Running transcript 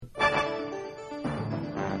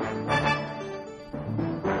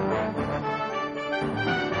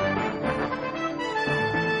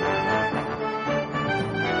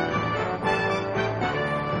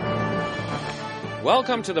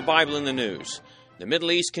Welcome to the Bible in the News. The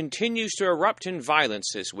Middle East continues to erupt in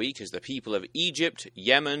violence this week as the people of Egypt,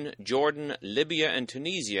 Yemen, Jordan, Libya, and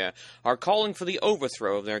Tunisia are calling for the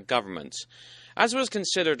overthrow of their governments. As was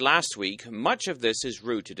considered last week, much of this is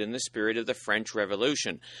rooted in the spirit of the French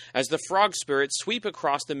Revolution, as the frog spirits sweep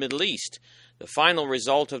across the Middle East. The final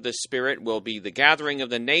result of this spirit will be the gathering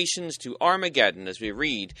of the nations to Armageddon, as we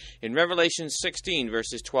read in Revelation 16,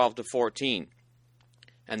 verses 12 to 14.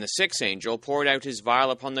 And the sixth angel poured out his vial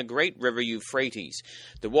upon the great river Euphrates.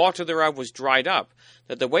 The water thereof was dried up,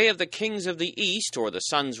 that the way of the kings of the east, or the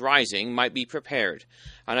sun's rising, might be prepared.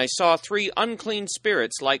 And I saw 3 unclean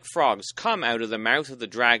spirits like frogs come out of the mouth of the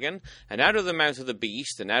dragon, and out of the mouth of the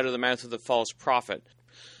beast, and out of the mouth of the false prophet.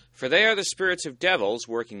 For they are the spirits of devils,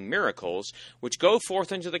 working miracles, which go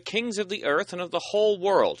forth unto the kings of the earth and of the whole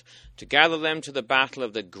world, to gather them to the battle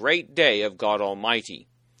of the great day of God Almighty.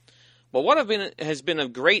 But what has been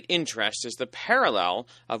of great interest is the parallel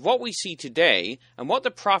of what we see today and what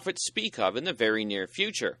the prophets speak of in the very near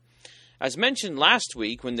future. As mentioned last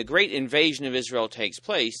week, when the great invasion of Israel takes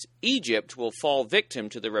place, Egypt will fall victim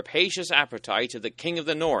to the rapacious appetite of the king of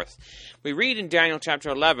the north. We read in Daniel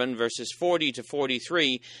chapter 11, verses 40 to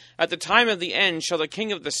 43, "At the time of the end shall the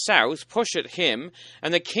king of the south push at him,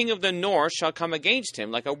 and the king of the north shall come against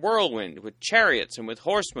him like a whirlwind, with chariots and with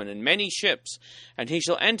horsemen and many ships. And he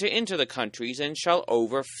shall enter into the countries, and shall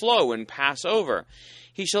overflow and pass over.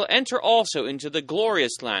 He shall enter also into the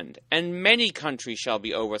glorious land, and many countries shall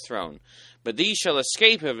be overthrown. But these shall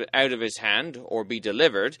escape out of his hand, or be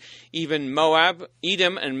delivered, even Moab,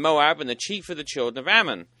 Edom and Moab, and the chief of the children of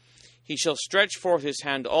Ammon. He shall stretch forth his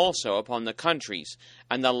hand also upon the countries,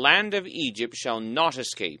 and the land of Egypt shall not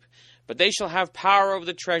escape. But they shall have power over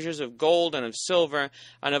the treasures of gold and of silver,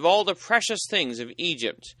 and of all the precious things of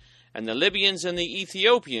Egypt. And the Libyans and the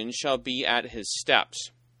Ethiopians shall be at his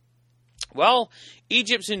steps." Well,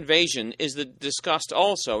 Egypt's invasion is discussed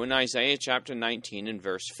also in Isaiah chapter 19 and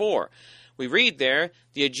verse 4. We read there,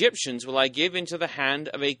 "The Egyptians will I give into the hand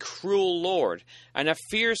of a cruel lord, and a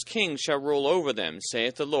fierce king shall rule over them,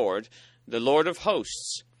 saith the Lord of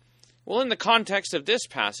hosts." Well, in the context of this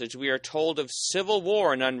passage, we are told of civil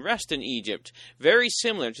war and unrest in Egypt, very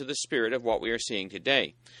similar to the spirit of what we are seeing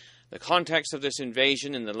today. The context of this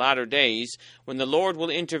invasion in the latter days, when the Lord will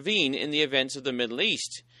intervene in the events of the Middle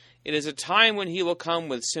East. It is a time when he will come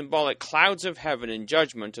with symbolic clouds of heaven in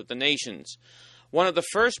judgment of the nations. One of the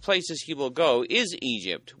first places he will go is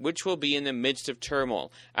Egypt, which will be in the midst of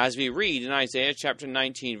turmoil, as we read in Isaiah chapter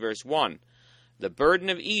 19, verse 1. "The burden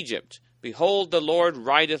of Egypt, behold, the Lord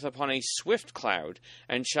rideth upon a swift cloud,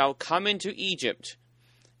 and shall come into Egypt.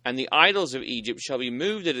 And the idols of Egypt shall be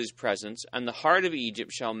moved at his presence, and the heart of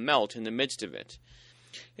Egypt shall melt in the midst of it."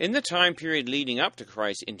 In the time period leading up to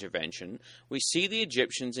Christ's intervention, we see the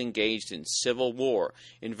Egyptians engaged in civil war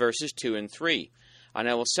in verses 2 and 3. "And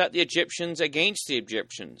I will set the Egyptians against the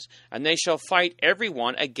Egyptians, and they shall fight every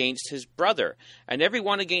one against his brother, and every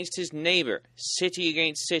one against his neighbor, city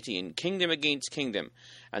against city, and kingdom against kingdom.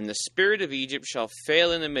 And the spirit of Egypt shall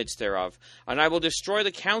fail in the midst thereof, and I will destroy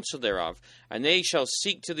the counsel thereof, and they shall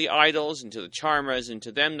seek to the idols, and to the charmers, and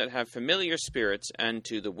to them that have familiar spirits, and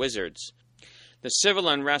to the wizards." The civil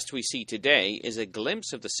unrest we see today is a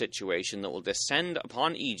glimpse of the situation that will descend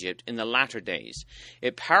upon Egypt in the latter days.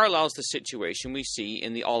 It parallels the situation we see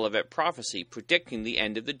in the Olivet prophecy, predicting the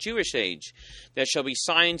end of the Jewish age. "There shall be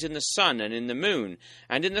signs in the sun and in the moon,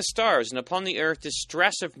 and in the stars, and upon the earth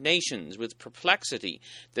distress of nations with perplexity,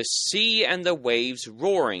 the sea and the waves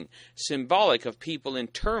roaring," symbolic of people in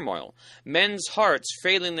turmoil, men's hearts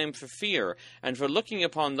failing them for fear, and for looking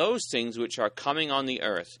upon those things which are coming on the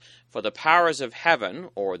earth. "For the powers of heaven,"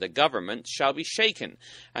 or the government, "shall be shaken,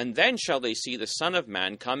 and then shall they see the Son of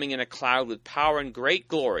Man coming in a cloud with power and great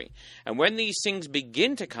glory. And when these things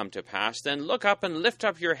begin to come to pass, then look up and lift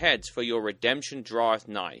up your heads, for your redemption draweth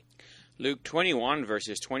nigh." Luke 21,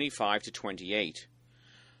 verses 25 to 28.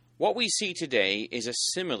 What we see today is a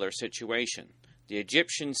similar situation. The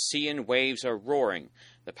Egyptian sea and waves are roaring.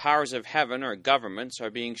 The powers of heaven, or governments, are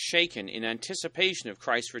being shaken in anticipation of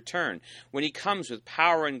Christ's return, when he comes with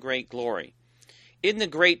power and great glory. In the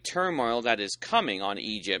great turmoil that is coming on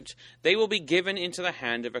Egypt, they will be given into the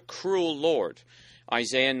hand of a cruel lord,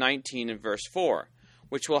 Isaiah 19 and verse 4,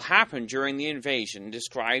 which will happen during the invasion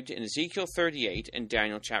described in Ezekiel 38 and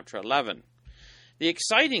Daniel chapter 11. The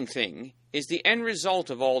exciting thing is the end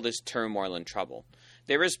result of all this turmoil and trouble.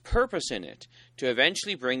 There is purpose in it, to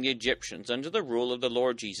eventually bring the Egyptians under the rule of the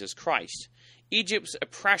Lord Jesus Christ. Egypt's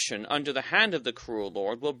oppression under the hand of the cruel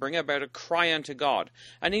Lord will bring about a cry unto God,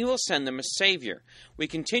 and he will send them a Savior. We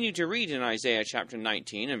continue to read in Isaiah chapter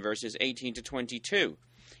 19 and verses 18 to 22.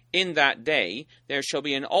 In that day there shall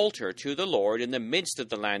be an altar to the Lord in the midst of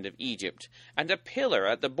the land of Egypt, and a pillar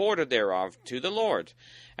at the border thereof to the Lord.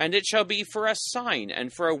 And it shall be for a sign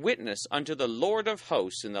and for a witness unto the Lord of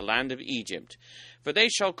hosts in the land of Egypt. For they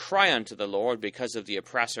shall cry unto the Lord because of the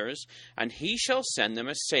oppressors, and he shall send them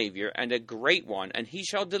a Saviour and a great one, and he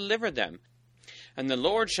shall deliver them. And the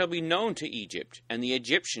Lord shall be known to Egypt, and the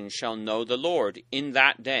Egyptians shall know the Lord in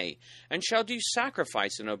that day, and shall do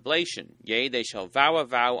sacrifice and oblation. Yea, they shall vow a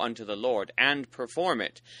vow unto the Lord, and perform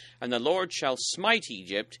it. And the Lord shall smite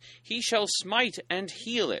Egypt, he shall smite and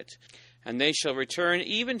heal it. And they shall return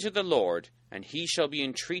even to the Lord, and he shall be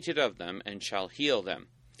entreated of them, and shall heal them.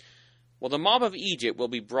 Well, the mob of Egypt will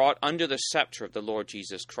be brought under the scepter of the Lord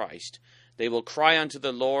Jesus Christ. They will cry unto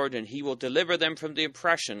the Lord, and he will deliver them from the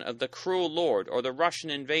oppression of the cruel Lord or the Russian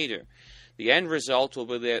invader. The end result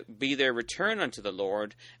will be their return unto the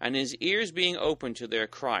Lord, and his ears being open to their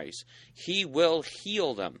cries. He will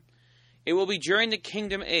heal them. It will be during the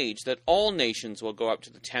kingdom age that all nations will go up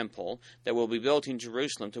to the temple that will be built in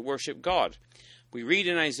Jerusalem to worship God. We read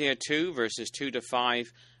in Isaiah 2, verses 2 to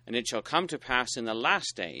 5, And it shall come to pass in the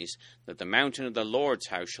last days that the mountain of the Lord's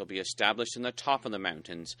house shall be established in the top of the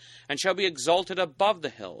mountains, and shall be exalted above the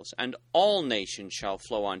hills, and all nations shall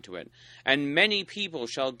flow unto it. And many people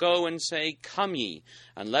shall go and say, Come ye,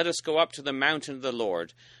 and let us go up to the mountain of the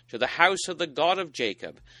Lord, to the house of the God of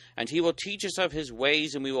Jacob. And he will teach us of his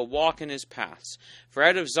ways, and we will walk in his paths. For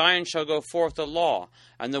out of Zion shall go forth the law,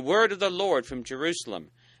 and the word of the Lord from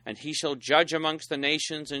Jerusalem. And he shall judge amongst the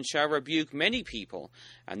nations, and shall rebuke many people.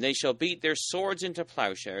 And they shall beat their swords into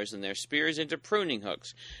plowshares, and their spears into pruning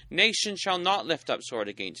hooks. Nation shall not lift up sword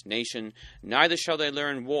against nation, neither shall they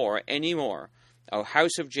learn war any more. O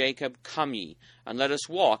house of Jacob, come ye, and let us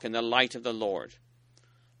walk in the light of the Lord.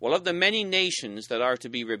 Well, of the many nations that are to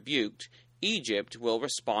be rebuked, Egypt will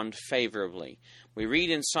respond favorably. We read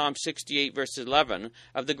in Psalm 68, verse 11,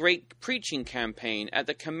 of the great preaching campaign at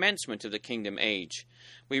the commencement of the kingdom age.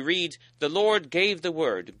 We read, The Lord gave the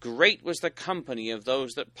word, great was the company of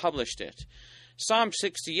those that published it. Psalm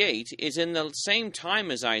 68 is in the same time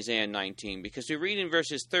as Isaiah 19, because we read in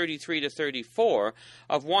verses 33 to 34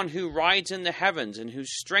 of one who rides in the heavens and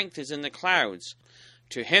whose strength is in the clouds.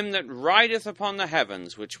 To him that rideth upon the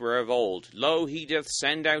heavens, which were of old, lo, he doth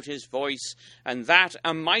send out his voice, and that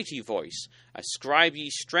a mighty voice. Ascribe ye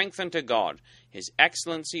strength unto God. His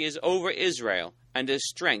excellency is over Israel, and his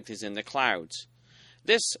strength is in the clouds.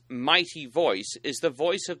 This mighty voice is the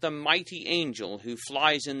voice of the mighty angel who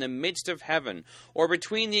flies in the midst of heaven, or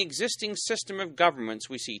between the existing system of governments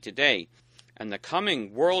we see today, and the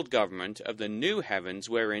coming world government of the new heavens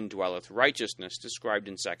wherein dwelleth righteousness, described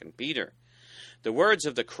in 2 Peter. The words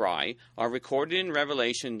of the cry are recorded in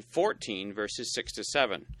Revelation 14, verses 6 to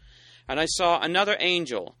 7. And I saw another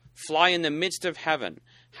angel fly in the midst of heaven,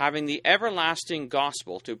 having the everlasting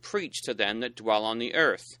gospel to preach to them that dwell on the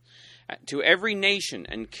earth, to every nation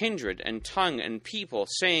and kindred and tongue and people,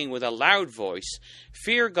 saying with a loud voice,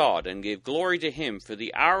 Fear God, and give glory to him, for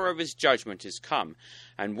the hour of his judgment is come,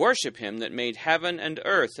 and worship him that made heaven and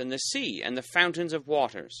earth and the sea and the fountains of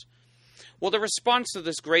waters. Well, the response to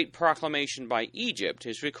this great proclamation by Egypt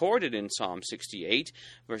is recorded in Psalm 68,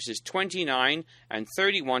 verses 29 and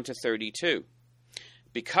 31 to 32.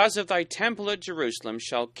 Because of thy temple at Jerusalem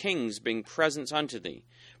shall kings bring presents unto thee.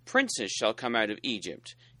 Princes shall come out of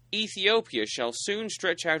Egypt. Ethiopia shall soon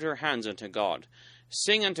stretch out her hands unto God.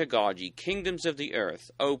 Sing unto God, ye kingdoms of the earth.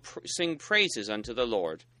 Sing praises unto the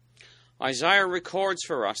Lord. Isaiah records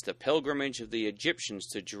for us the pilgrimage of the Egyptians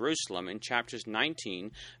to Jerusalem in chapters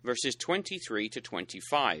 19, verses 23 to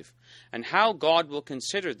 25, and how God will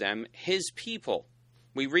consider them his people.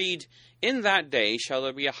 We read, In that day shall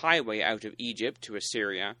there be a highway out of Egypt to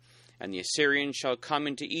Assyria, and the Assyrian shall come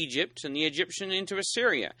into Egypt, and the Egyptian into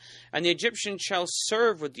Assyria, and the Egyptian shall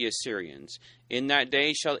serve with the Assyrians. In that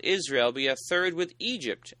day shall Israel be a third with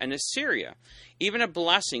Egypt and Assyria, even a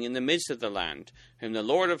blessing in the midst of the land, whom the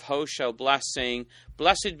Lord of hosts shall bless, saying,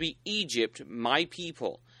 Blessed be Egypt, my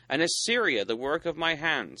people, and Assyria, the work of my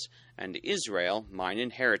hands, and Israel, mine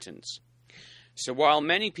inheritance. So while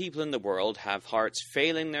many people in the world have hearts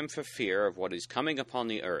failing them for fear of what is coming upon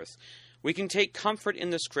the earth, we can take comfort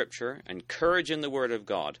in the Scripture and courage in the Word of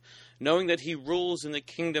God, knowing that he rules in the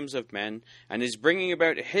kingdoms of men and is bringing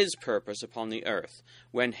about his purpose upon the earth,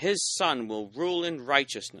 when his Son will rule in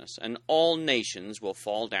righteousness and all nations will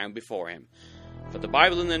fall down before him. For the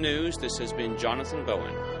Bible in the News, this has been Jonathan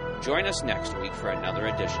Bowen. Join us next week for another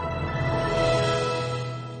edition.